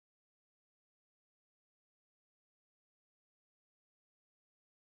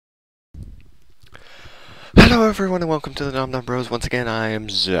Hello everyone and welcome to the Nom Nom Bros. Once again, I am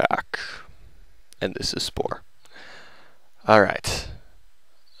Zach. And this is Spore. Alright.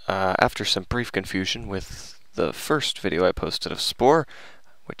 After some brief confusion with the first video I posted of Spore,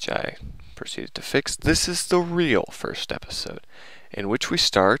 which I proceeded to fix, this is the real first episode, in which we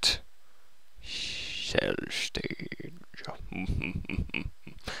start Shell Stage.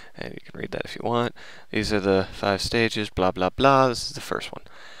 And you can read that if you want. These are the 5 stages, blah blah blah. This is the first one.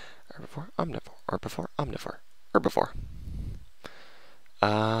 Herbivore, omnivore, herbivore, omnivore, herbivore.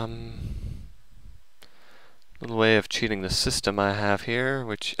 Little way of cheating the system I have here,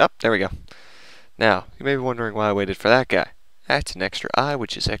 which, there we go. Now, you may be wondering why I waited for that guy. That's an extra eye,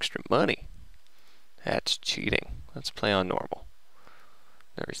 which is extra money. That's cheating. Let's play on normal.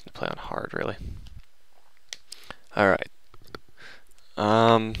 No reason to play on hard, really. Alright.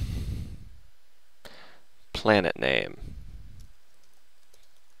 Planet name.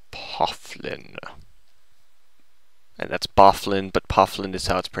 Pofflin. And that's Bofflin, but Pofflin is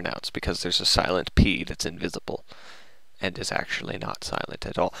how it's pronounced because there's a silent P that's invisible and is actually not silent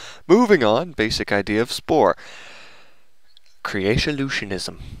at all. Moving on, basic idea of Spore.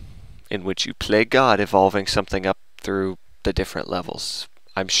 Creationism, in which you play God evolving something up through the different levels.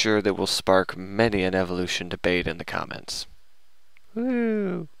 I'm sure that will spark many an evolution debate in the comments.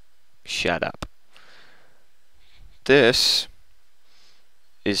 Woo! Shut up. This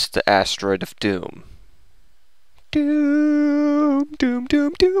is the asteroid of doom. Doom, doom,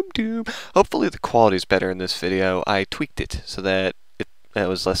 doom, doom, doom. Hopefully the quality is better in this video. I tweaked it so that it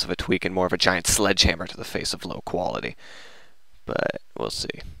was less of a tweak and more of a giant sledgehammer to the face of low quality. But we'll see.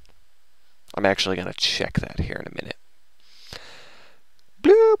 I'm actually going to check that here in a minute.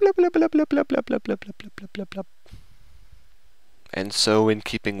 Blah, blah, blah, blah, blah, blah, blah, blah, blah, blah, blah, blah, blah. And so, in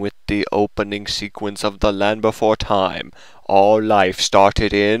keeping with the opening sequence of The Land Before Time, all life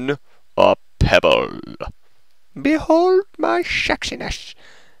started in a pebble. Behold my sexiness.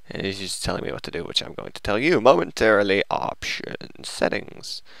 And he's just telling me what to do, which I'm going to tell you momentarily. Options,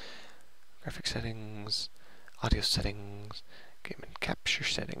 settings, graphic settings, audio settings, game and capture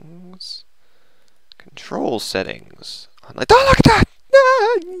settings, control settings. Online. Don't look at that!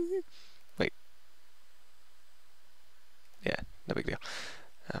 Wait. Yeah, no big deal.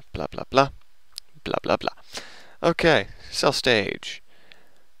 Blah, blah, blah. Blah, blah, blah. Okay, cell stage.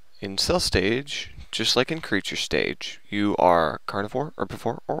 In cell stage, just like in creature stage, you are carnivore,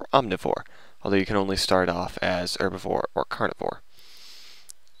 herbivore, or omnivore. Although you can only start off as herbivore or carnivore.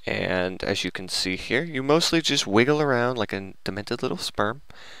 And as you can see here, you mostly just wiggle around like a demented little sperm,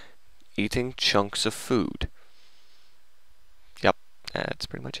 eating chunks of food. Yep, that's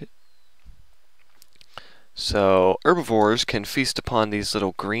pretty much it. So, herbivores can feast upon these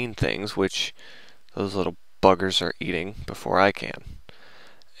little green things, which those little buggers are eating before I can.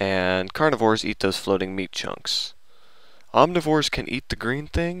 And carnivores eat those floating meat chunks. Omnivores can eat the green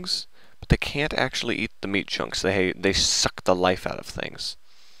things, but they can't actually eat the meat chunks. They suck the life out of things.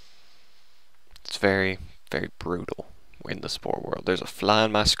 It's very, very brutal in the Spore world. There's a fly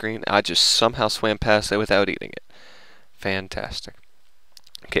on my screen. I just somehow swam past it without eating it. Fantastic.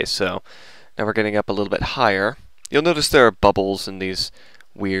 Okay, so now we're getting up a little bit higher. You'll notice there are bubbles in these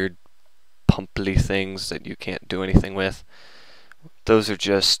weird pumply things that you can't do anything with. Those are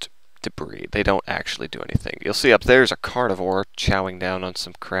just debris. They don't actually do anything. You'll see up there's a carnivore chowing down on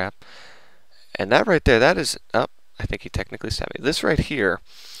some crap. And that right there, that is... I think he technically stabbed me. This right here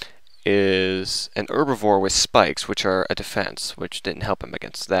is an herbivore with spikes, which are a defense, which didn't help him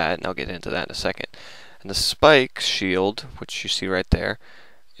against that, and I'll get into that in a second. And the spike shield, which you see right there,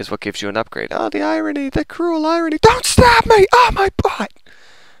 is what gives you an upgrade. Oh, the irony, the cruel irony. Don't stab me! Oh, my butt!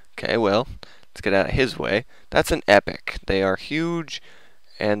 Okay, well, let's get out of his way. That's an epic. They are huge,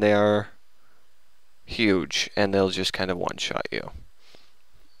 and they'll just kind of one-shot you,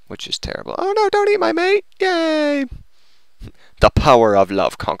 which is terrible. Oh no, don't eat my mate! Yay! The power of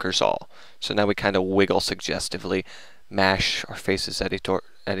love conquers all. So now we kind of wiggle suggestively, mash our faces at each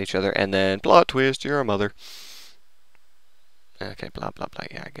other, and then plot twist, you're a mother. Okay, blah, blah, blah.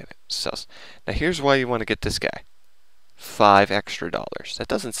 Yeah, I get it. So, now here's why you want to get this guy. $5 extra. That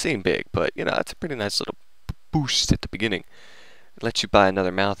doesn't seem big, but, you know, that's a pretty nice little boost at the beginning. It lets you buy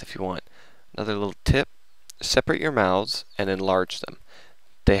another mouth if you want. Another little tip, separate your mouths and enlarge them.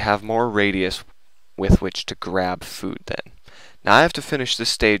 They have more radius with which to grab food then. Now I have to finish this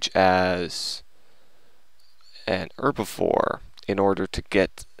stage as an herbivore in order to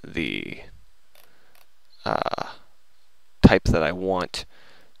get the type that I want.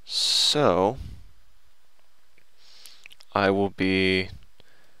 So I will be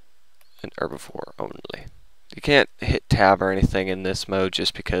an herbivore only. You can't hit tab or anything in this mode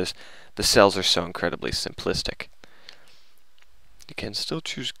just because the cells are so incredibly simplistic. You can still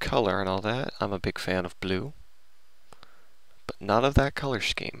choose color and all that. I'm a big fan of blue, but not of that color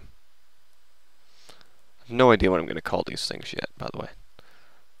scheme. I have no idea what I'm going to call these things yet, by the way.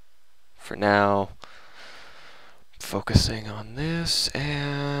 For now, focusing on this,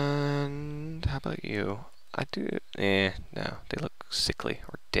 and how about you? No, they look sickly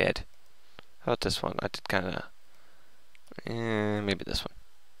or dead. How about this one? I did kind of, maybe this one.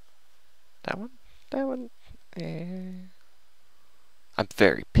 That one? That one? I'm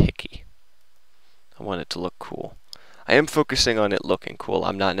very picky. I want it to look cool. I am focusing on it looking cool.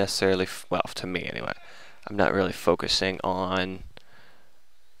 I'm not necessarily, well, to me anyway, I'm not really focusing on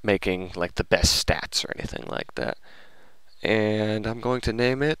making like the best stats or anything like that. And I'm going to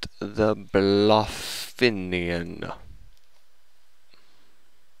name it the Bluffinian.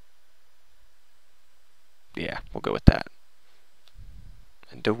 Yeah, we'll go with that.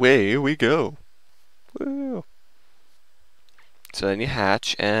 And away we go. Woo! So then you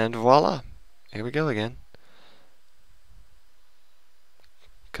hatch, and voila! Here we go again.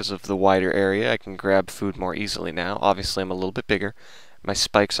 Because of the wider area, I can grab food more easily now. Obviously, I'm a little bit bigger. My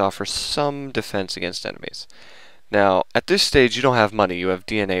spikes offer some defense against enemies. Now, at this stage, you don't have money. You have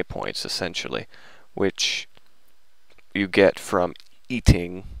DNA points, essentially, which you get from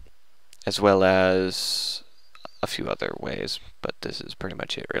eating, as well as a few other ways, but this is pretty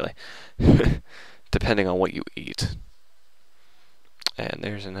much it, really. Depending on what you eat. And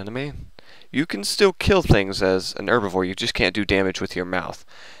there's an enemy. You can still kill things as an herbivore, you just can't do damage with your mouth.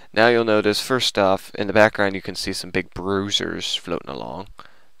 Now you'll notice, first off, in the background you can see some big bruisers floating along.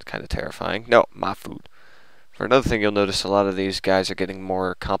 It's kind of terrifying. No, my food. For another thing, you'll notice a lot of these guys are getting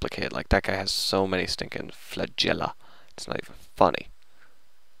more complicated. Like, that guy has so many stinking flagella. It's not even funny.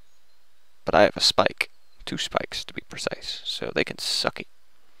 But I have a spike. 2 spikes, to be precise. So they can suck it.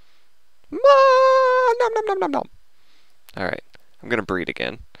 Nom, nom, nom, nom, nom. Alright, I'm going to breed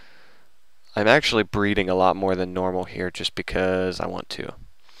again. I'm actually breeding a lot more than normal here just because I want to.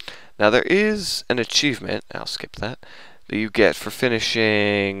 Now there is an achievement, I'll skip that you get for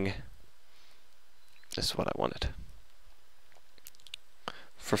finishing... This is what I wanted.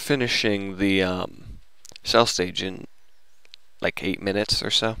 For finishing the cell stage in like 8 minutes or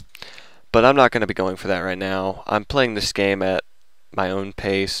so. But I'm not going to be going for that right now. I'm playing this game at my own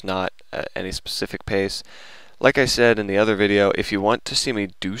pace, not at any specific pace. Like I said in the other video, if you want to see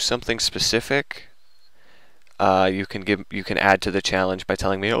me do something specific, you can add to the challenge by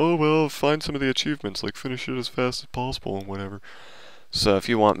telling me, oh well, find some of the achievements, like finish it as fast as possible and whatever. So if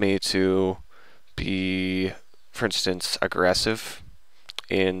you want me to be, for instance, aggressive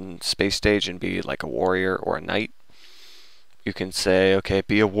in Space Stage and be like a warrior or a knight, you can say, okay,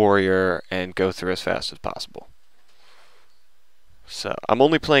 be a warrior and go through as fast as possible. So I'm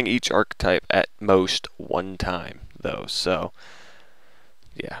only playing each archetype at most 1 time, though, so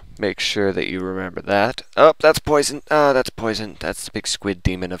yeah, make sure that you remember that. Oh, that's poison. That's poison. That's the big squid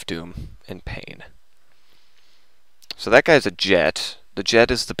demon of doom and pain. So that guy's a jet. The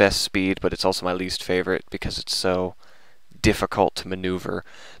jet is the best speed, but it's also my least favorite because it's so difficult to maneuver.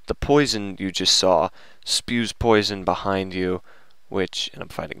 The poison you just saw spews poison behind you, which, and I'm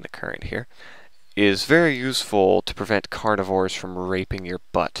fighting the current here, is very useful to prevent carnivores from raping your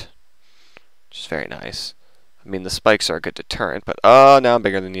butt, which is very nice. I mean, the spikes are a good deterrent, but oh, now I'm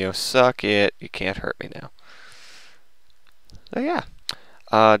bigger than you. Suck it. You can't hurt me now. So yeah.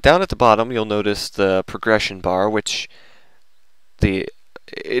 Down at the bottom, you'll notice the progression bar, which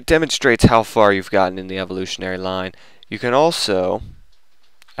it demonstrates how far you've gotten in the evolutionary line. You can also,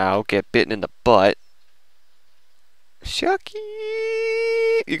 get bitten in the butt. Shucky!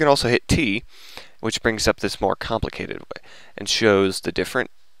 You can also hit T, which brings up this more complicated way and shows the different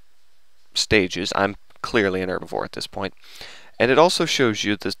stages. I'm clearly an herbivore at this point. And it also shows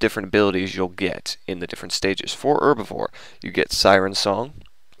you the different abilities you'll get in the different stages. For herbivore, you get Siren Song,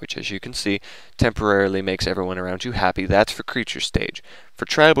 which, as you can see, temporarily makes everyone around you happy. That's for creature stage. For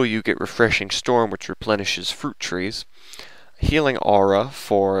tribal, you get Refreshing Storm, which replenishes fruit trees. Healing Aura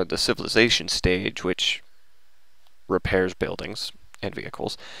for the civilization stage, which repairs buildings and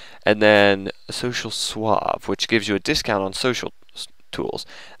vehicles. And then Social Suave, which gives you a discount on social tools.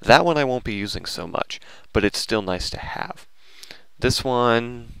 That one I won't be using so much, but it's still nice to have. This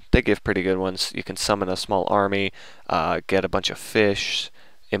one, they give pretty good ones. You can summon a small army, get a bunch of fish,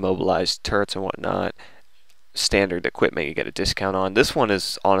 immobilized turrets and whatnot. Standard equipment you get a discount on. This one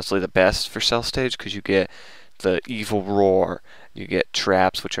is honestly the best for cell stage because you get the Evil Roar, you get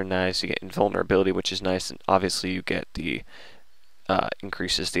traps, which are nice, you get invulnerability, which is nice, and obviously you get the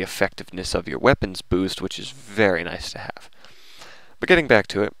increases the effectiveness of your weapons boost, which is very nice to have. But getting back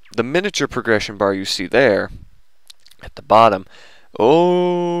to it, the miniature progression bar you see there at the bottom,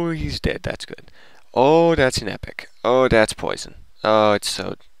 oh, he's dead, that's good. Oh, that's an epic. Oh, that's poison. Oh, it's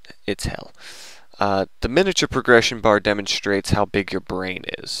hell. The miniature progression bar demonstrates how big your brain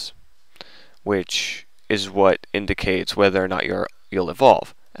is, which is what indicates whether or not you'll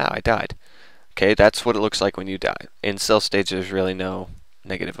evolve. Ah, I died. Okay, that's what it looks like when you die. In cell stage, there's really no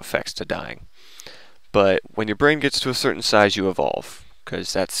negative effects to dying. But when your brain gets to a certain size, you evolve,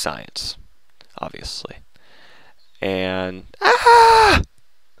 because that's science, obviously. And no!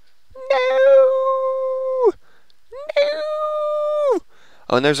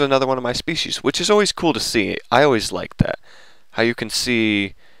 Oh, and there's another one of my species, which is always cool to see. I always like that. How you can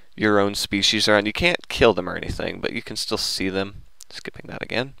see your own species around. You can't kill them or anything, but you can still see them. Skipping that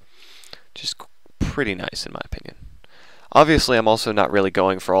again. Just pretty nice in my opinion. Obviously, I'm also not really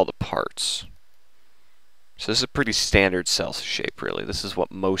going for all the parts. So this is a pretty standard cell shape, really. This is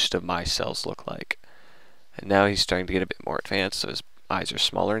what most of my cells look like. And now he's starting to get a bit more advanced, so his eyes are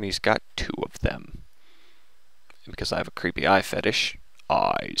smaller, and he's got 2 of them. And because I have a creepy eye fetish,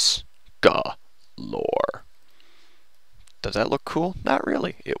 eyes galore. Does that look cool? Not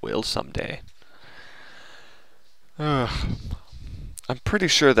really. It will someday. I'm pretty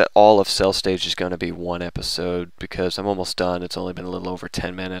sure that all of Cell Stage is going to be 1 episode, because I'm almost done. It's only been a little over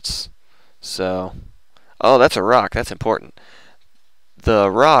 10 minutes. So, oh, that's a rock. That's important.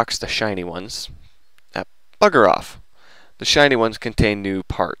 The rocks, the shiny ones, bugger off. The shiny ones contain new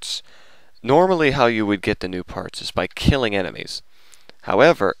parts. Normally how you would get the new parts is by killing enemies.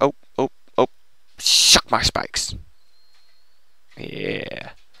 However, oh, shuck my spikes.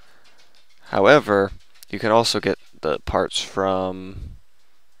 Yeah. However, you can also get the parts from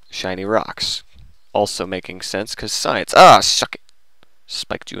shiny rocks. Also making sense, because science. Ah, shuck it.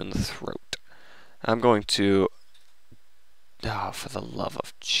 Spiked you in the throat. I'm going to... Oh, for the love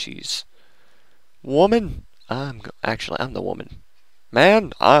of cheese. Woman! Actually, I'm the woman.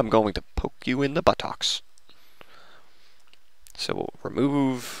 Man, I'm going to poke you in the buttocks. So we'll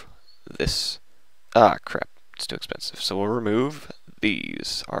remove this. Ah, crap. It's too expensive. So we'll remove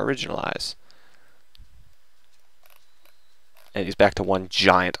these, our original eyes. And he's back to 1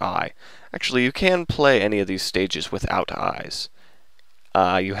 giant eye. Actually, you can play any of these stages without eyes.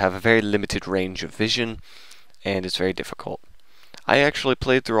 You have a very limited range of vision, and it's very difficult. I actually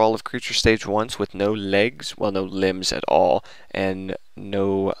played through all of Creature Stage once with no legs, well, no limbs at all, and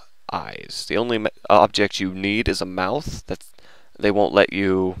no eyes. The only object you need is a mouth. They won't let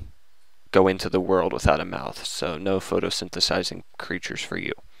you go into the world without a mouth, so no photosynthesizing creatures for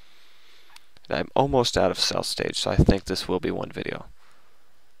you. I'm almost out of Cell Stage, so I think this will be 1 video.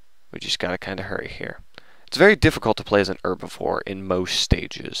 We just gotta kind of hurry here. It's very difficult to play as an herbivore in most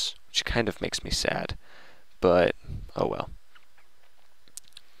stages, which kind of makes me sad, but oh well.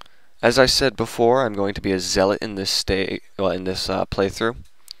 As I said before, I'm going to be a zealot in this playthrough.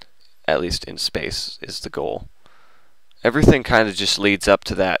 At least in space is the goal. Everything kind of just leads up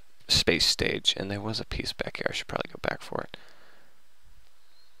to that space stage, and there was a piece back here. I should probably go back for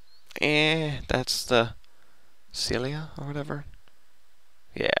it. That's the Celia or whatever.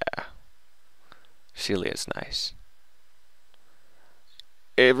 Yeah, Celia's nice.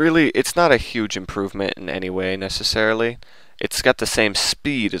 It's not a huge improvement in any way necessarily. It's got the same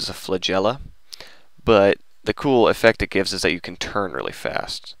speed as a flagella, but the cool effect it gives is that you can turn really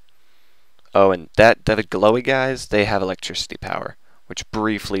fast. Oh, and the glowy guys, they have electricity power, which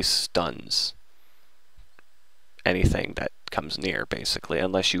briefly stuns anything that comes near, basically,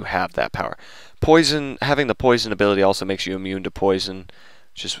 unless you have that power. Having the poison ability also makes you immune to poison,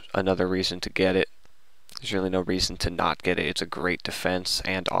 which is another reason to get it. There's really no reason to not get it. It's a great defense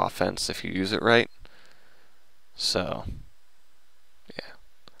and offense if you use it right. So, yeah.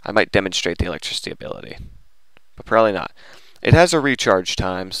 I might demonstrate the electricity ability, but probably not. It has a recharge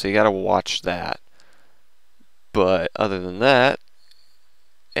time, so you gotta watch that. But other than that,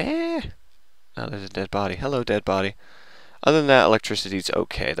 oh, there's a dead body. Hello, dead body. Other than that, electricity's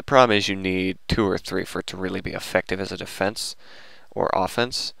okay. The problem is you need 2 or 3 for it to really be effective as a defense or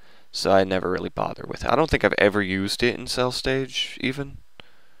offense. So I never really bother with it. I don't think I've ever used it in Cell Stage, even.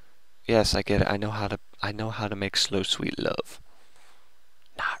 Yes, I get it. I know how to make slow, sweet love.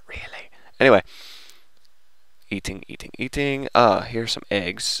 Not really. Anyway. Eating. Here's some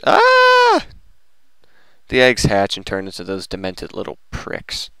eggs. Ah! The eggs hatch and turn into those demented little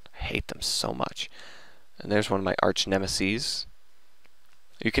pricks. I hate them so much. And there's one of my arch nemeses.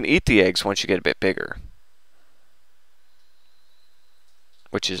 You can eat the eggs once you get a bit bigger,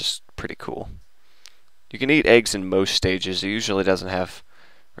 which is pretty cool. You can eat eggs in most stages. It usually doesn't have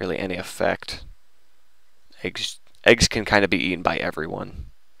really any effect. Eggs can kind of be eaten by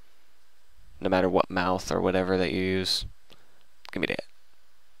everyone, no matter what mouth or whatever that you use. Give me that.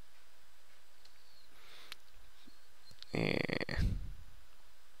 Yeah.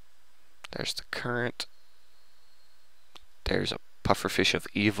 There's the current. There's a pufferfish of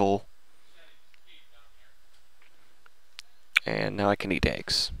evil. And now I can eat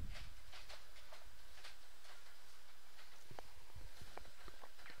eggs.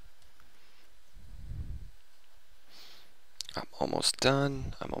 I'm almost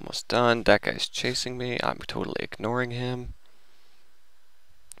done. I'm almost done. That guy's chasing me. I'm totally ignoring him.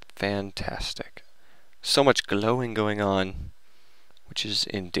 Fantastic. So much glowing going on, which is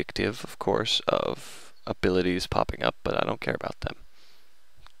indicative, of course, of abilities popping up, but I don't care about them.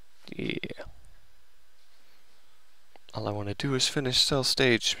 Yeah. All I want to do is finish cell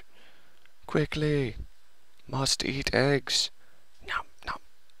stage. Quickly. Must eat eggs. Nom, nom,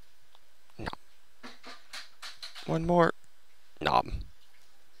 nom. One more. Nom.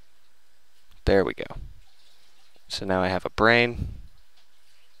 There we go. So now I have a brain.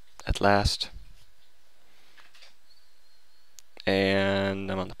 At last.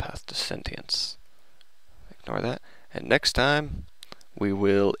 And I'm on the path to sentience. Ignore that. And next time, we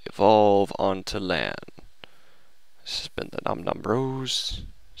will evolve onto land. This has been the Nom Nom Bros,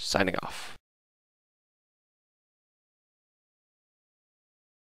 signing off.